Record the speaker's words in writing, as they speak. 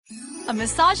A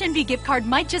Massage Envy gift card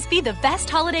might just be the best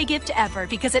holiday gift ever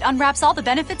because it unwraps all the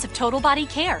benefits of total body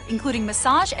care, including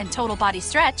massage and total body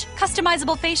stretch,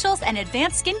 customizable facials, and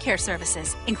advanced skincare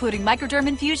services, including microderm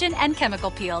infusion and chemical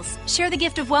peels. Share the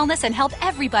gift of wellness and help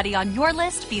everybody on your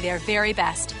list be their very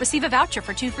best. Receive a voucher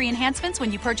for 2 free enhancements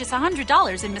when you purchase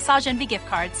 $100 in Massage Envy gift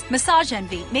cards. Massage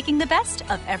Envy, making the best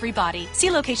of everybody.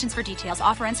 See locations for details.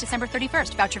 Offer ends December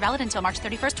 31st. Voucher valid until March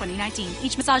 31st, 2019.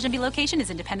 Each Massage Envy location is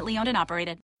independently owned and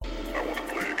operated.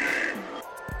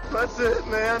 That's it,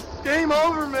 man. Game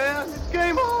over, man. It's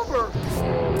game over.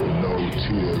 Oh, no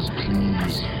tears,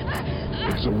 please.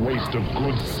 It's a waste of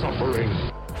good suffering.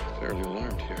 Fairly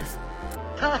alarmed here.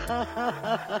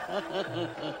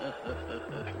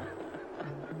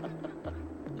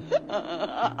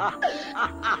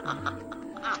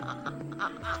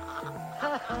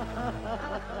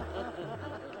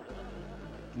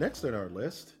 Next on our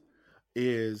list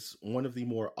is one of the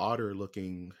more odder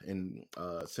looking in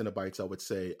Cenobites, I would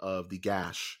say, of the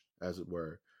gash, as it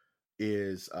were,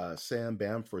 is Sam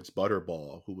Bamford's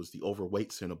Butterball, who was the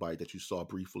overweight Cenobite that you saw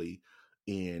briefly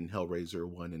in Hellraiser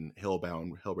 1 and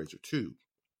Hellbound Hellraiser 2.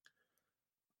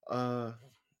 Out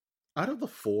of the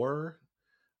four,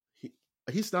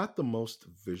 he's not the most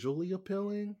visually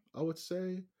appealing, I would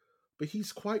say, but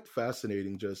he's quite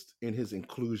fascinating just in his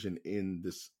inclusion in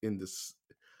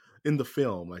the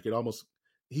film. Like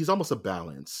he's almost a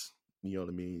balance, you know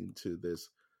what I mean, to this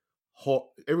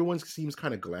everyone seems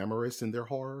kind of glamorous in their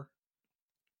horror,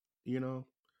 you know.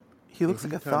 He looks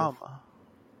like a thumb.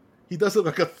 He does look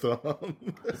like a thumb.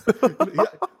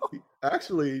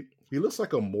 Actually, he looks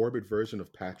like a morbid version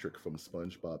of Patrick from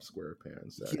SpongeBob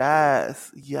SquarePants.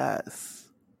 Actually. Yes.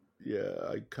 Yeah,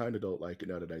 I kind of don't like it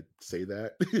now that I say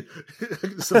that. I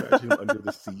can just imagine him under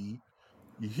the sea,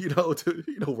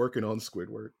 working on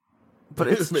Squidward. But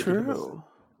it's true.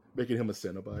 Making him a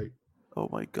Cenobite. Oh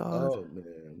my god. Oh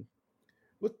man.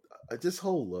 What this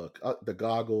whole look, the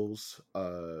goggles,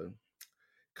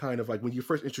 kind of like when you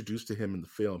first introduced to him in the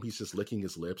film, he's just licking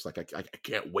his lips like I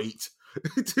can't wait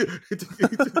to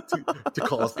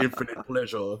cause infinite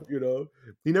pleasure, you know.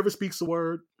 He never speaks a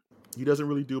word. He doesn't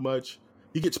really do much.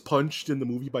 He gets punched in the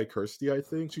movie by Kirsty, I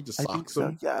think. She just socks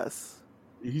him. Yes.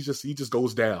 He just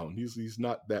goes down. He's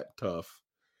not that tough,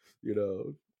 you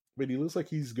know. But he looks like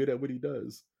he's good at what he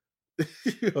does.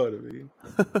 You know what I mean?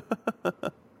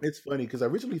 It's funny because I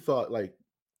originally thought like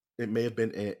it may have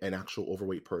been an actual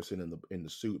overweight person in the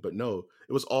suit, but no,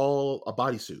 it was all a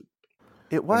bodysuit.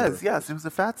 It was, yes, it was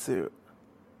a fat suit.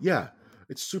 Yeah,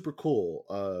 it's super cool.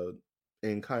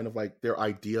 And kind of like their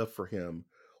idea for him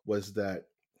was that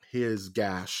his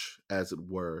gash, as it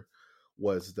were,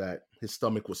 was that his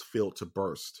stomach was filled to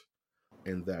burst.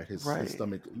 And that his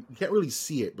stomach, you can't really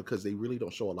see it because they really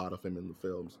don't show a lot of him in the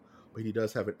films, but he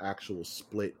does have an actual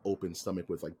split open stomach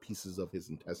with like pieces of his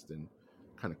intestine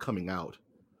kind of coming out.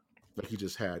 Like he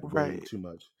just had way too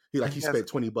much. He spent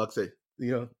 $20 at,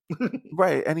 you know.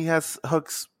 Right. And he has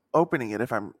hooks opening it,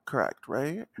 if I'm correct,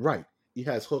 right? Right. He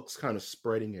has hooks kind of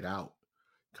spreading it out.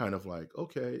 Kind of like,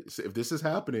 okay, so if this is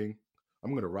happening, I'm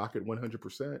going to rock it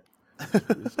 100%.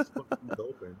 This is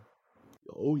open.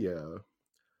 Oh, yeah.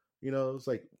 You know, it's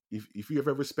like if you've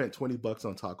ever spent $20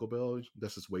 on Taco Bell,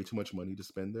 that's just way too much money to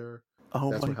spend there.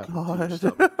 Oh that's my god!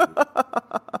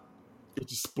 It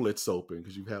just splits open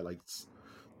because you've had like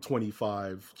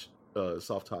 25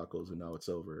 soft tacos and now it's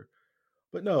over.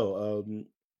 But no,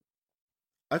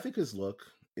 I think his look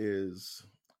is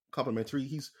complimentary.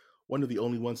 He's one of the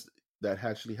only ones that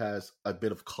actually has a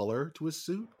bit of color to his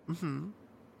suit. Mm-hmm.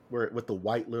 Where with the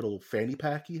white little fanny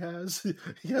pack he has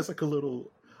like a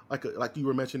little. Like you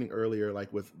were mentioning earlier,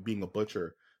 like with being a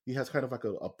butcher, he has kind of like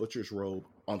a butcher's robe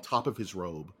on top of his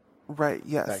robe. Right.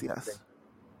 Yes. Yes.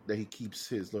 That he keeps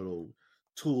his little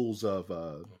tools of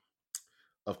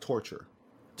torture.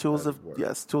 Tools of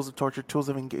torture. Tools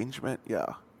of engagement.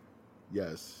 Yeah.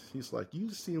 Yes, he's like,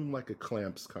 you seem like a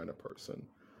clamps kind of person.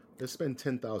 They spend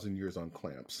 10,000 years on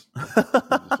clamps.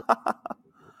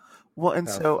 Well, and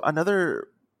so another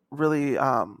really,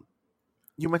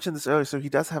 you mentioned this earlier. So he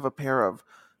does have a pair of,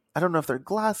 I don't know if they're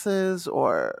glasses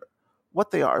or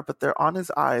what they are, but they're on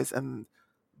his eyes and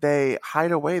they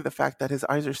hide away the fact that his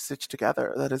eyes are stitched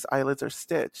together, that his eyelids are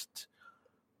stitched.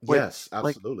 Yes,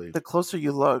 absolutely. Like, the closer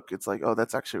you look, it's like, oh,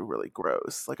 that's actually really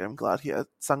gross. Like, I'm glad he had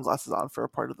sunglasses on for a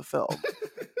part of the film.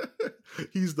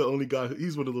 He's the only guy.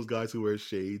 He's one of those guys who wears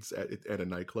shades at a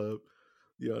nightclub.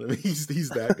 You know what I mean? He's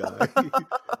that guy.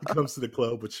 He comes to the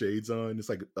club with shades on. It's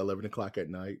like 11 o'clock at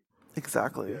night.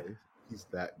 Exactly. Yeah, he's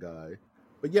that guy.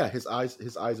 But yeah, his eyes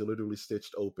are literally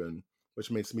stitched open, which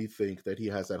makes me think that he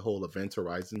has that whole Event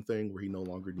Horizon thing where he no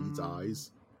longer needs eyes.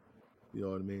 You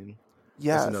know what I mean?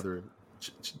 Yeah. That's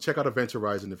check out Event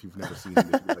Horizon if you've never seen it.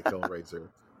 If you like Hellraiser,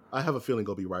 I have a feeling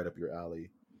it'll be right up your alley.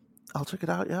 I'll check it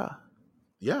out. Yeah.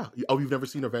 Yeah. Oh, you've never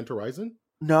seen Event Horizon?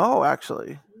 No,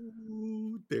 actually.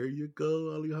 Ooh, there you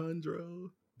go,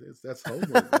 Alejandro. That's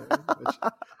homework, man.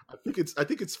 I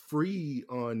think it's free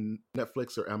on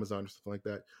Netflix or Amazon or something like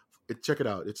that. Check it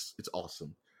out. It's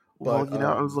awesome. Well, but,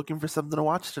 I was looking for something to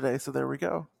watch today, so there we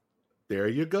go. There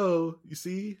you go. You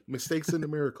see, mistakes and the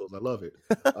miracles. I love it.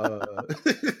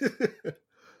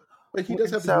 But he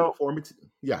does have the uniformity.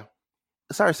 Yeah.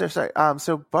 Sorry. So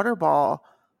Butterball,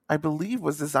 I believe,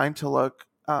 was designed to look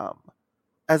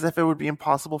as if it would be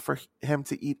impossible for him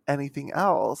to eat anything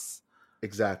else.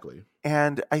 Exactly.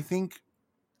 And I think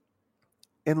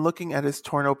in looking at his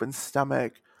torn open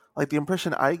stomach, like the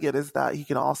impression I get is that he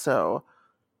can also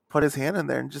put his hand in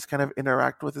there and just kind of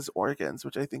interact with his organs,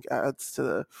 which I think adds to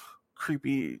the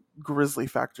creepy, grisly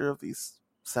factor of these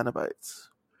Cenobites.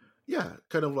 Yeah,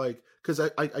 kind of like, because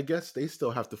I guess they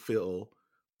still have to feel,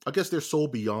 I guess they're so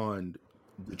beyond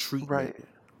the treatment.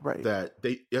 Right. That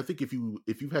I think if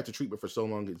you've had the treatment for so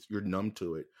long, you're numb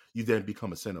to it, you then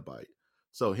become a Cenobite.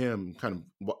 So him kind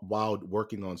of while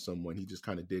working on someone, he just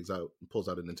kind of digs out and pulls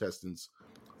out an intestines,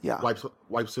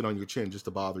 wipes it on your chin just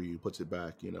to bother you, puts it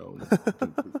back,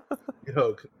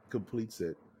 completes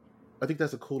it. I think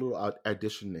that's a cool little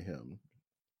addition to him.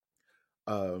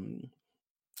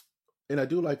 And I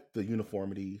do like the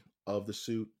uniformity of the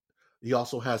suit. He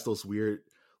also has those weird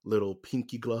little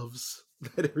pinky gloves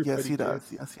that everybody Yes, he gets,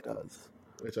 does. Yes, he does.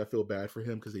 Which I feel bad for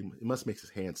him because it must make his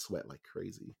hands sweat like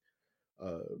crazy.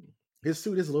 His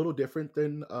suit is a little different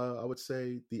than I would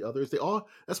say the others.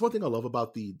 That's one thing I love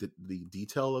about the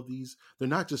detail of these. They're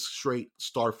not just straight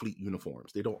Starfleet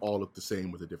uniforms. They don't all look the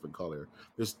same with a different color.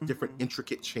 There's different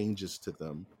intricate changes to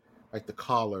them, like the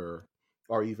collar,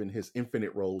 or even his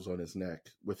infinite rolls on his neck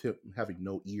with him having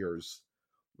no ears,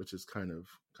 which is kind of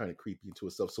creepy to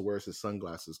itself. So where's his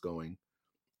sunglasses going?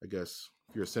 I guess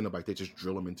if you're a Cenobite, they just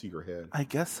drill them into your head. I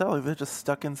guess so. They're just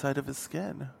stuck inside of his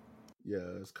skin.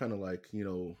 Yeah, it's kind of like,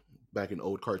 back in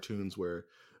old cartoons where,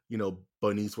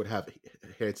 bunnies would have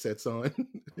headsets on,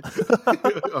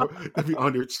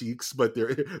 on their cheeks, but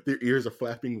their ears are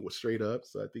flapping straight up.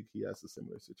 So I think he has a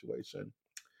similar situation.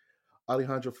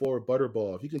 Alejandro, for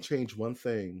Butterball, if you can change one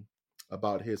thing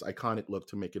about his iconic look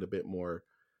to make it a bit more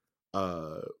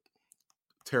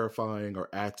terrifying or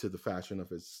add to the fashion of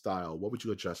his style, what would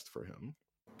you adjust for him?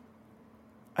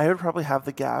 I would probably have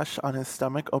the gash on his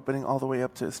stomach opening all the way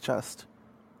up to his chest.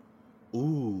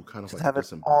 Ooh, kind of just like have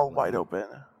it all wide open.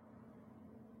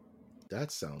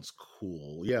 That sounds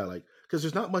cool. Yeah, like because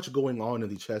there's not much going on in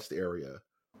the chest area.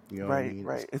 You know right, what I mean?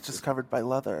 Right. It's just covered by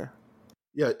leather.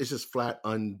 Yeah, it's just flat,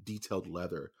 undetailed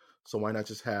leather. So why not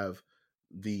just have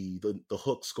the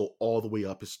hooks go all the way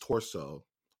up his torso,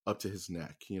 up to his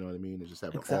neck? You know what I mean? And just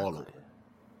have it all over.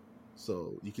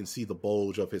 So you can see the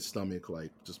bulge of his stomach,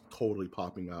 like just totally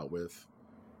popping out with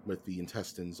the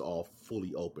intestines all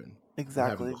fully open.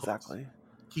 Exactly.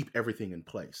 Keep everything in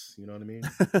place. You know what I mean?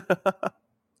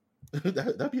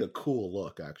 That'd be a cool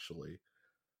look, actually.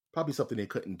 Probably something they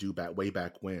couldn't do way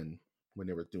back when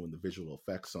they were doing the visual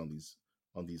effects on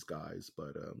these guys.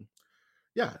 But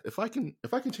yeah, if I can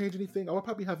change anything, I would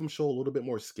probably have him show a little bit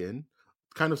more skin,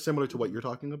 kind of similar to what you're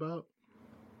talking about.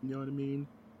 You know what I mean?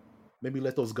 Maybe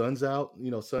let those guns out,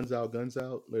 suns out, guns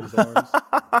out. Let his arms,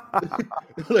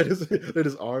 let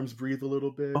his arms breathe a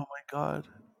little bit. Oh my god,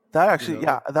 that actually,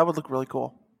 that would look really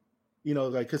cool.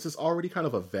 Like because it's already kind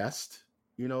of a vest.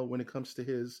 When it comes to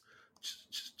his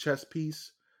chest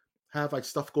piece, have like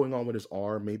stuff going on with his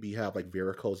arm. Maybe have like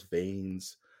varicose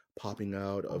veins popping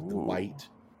out of the white.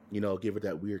 Give it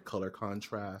that weird color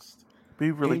contrast.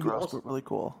 Be really gross, but really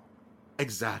cool.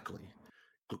 Exactly.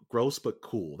 Gross but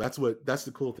cool. That's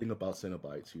the cool thing about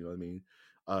Cenobites. You know what I mean?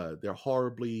 They're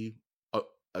horribly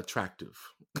attractive.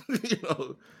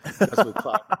 That's what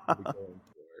Cloud is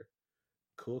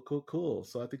going for. Cool.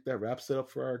 So I think that wraps it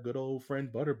up for our good old friend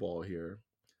Butterball here,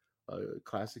 a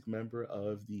classic member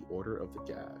of the Order of the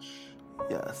Gash.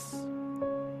 Yes.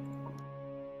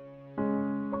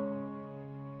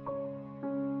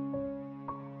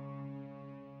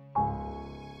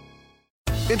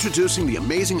 Introducing the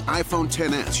amazing iPhone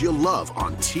XS you'll love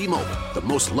on T-Mobile, the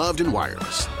most loved in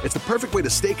wireless. It's the perfect way to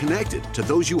stay connected to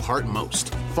those you heart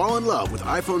most. Fall in love with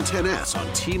iPhone XS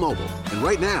on T-Mobile. And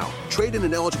right now, trade in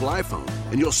an eligible iPhone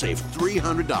and you'll save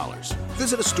 $300.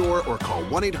 Visit a store or call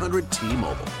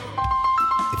 1-800-T-Mobile.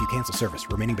 If you cancel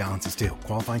service, remaining balance is due.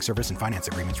 Qualifying service and finance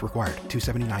agreements required.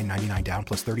 $279.99 down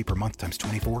plus $30 per month times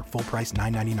 24. Full price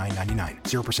 $999.99.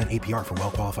 0% APR for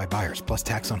well-qualified buyers plus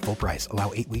tax on full price.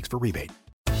 Allow 8 weeks for rebate.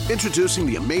 Introducing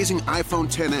the amazing iPhone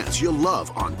XS you'll love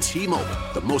on T-Mobile,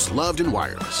 the most loved in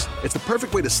wireless. It's the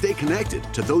perfect way to stay connected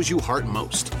to those you heart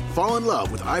most. Fall in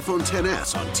love with iPhone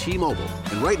XS on T-Mobile.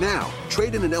 And right now,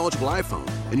 trade in an eligible iPhone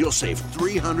and you'll save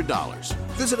 $300.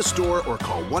 Visit a store or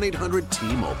call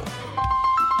 1-800-T-Mobile.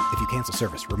 If you cancel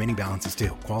service, remaining balance is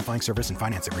due. Qualifying service and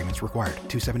finance agreements required.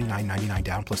 $279.99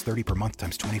 down plus $30 per month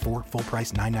times 24. Full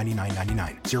price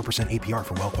 $999.99. 0% APR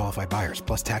for well-qualified buyers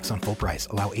plus tax on full price.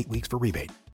 Allow 8 weeks for rebate.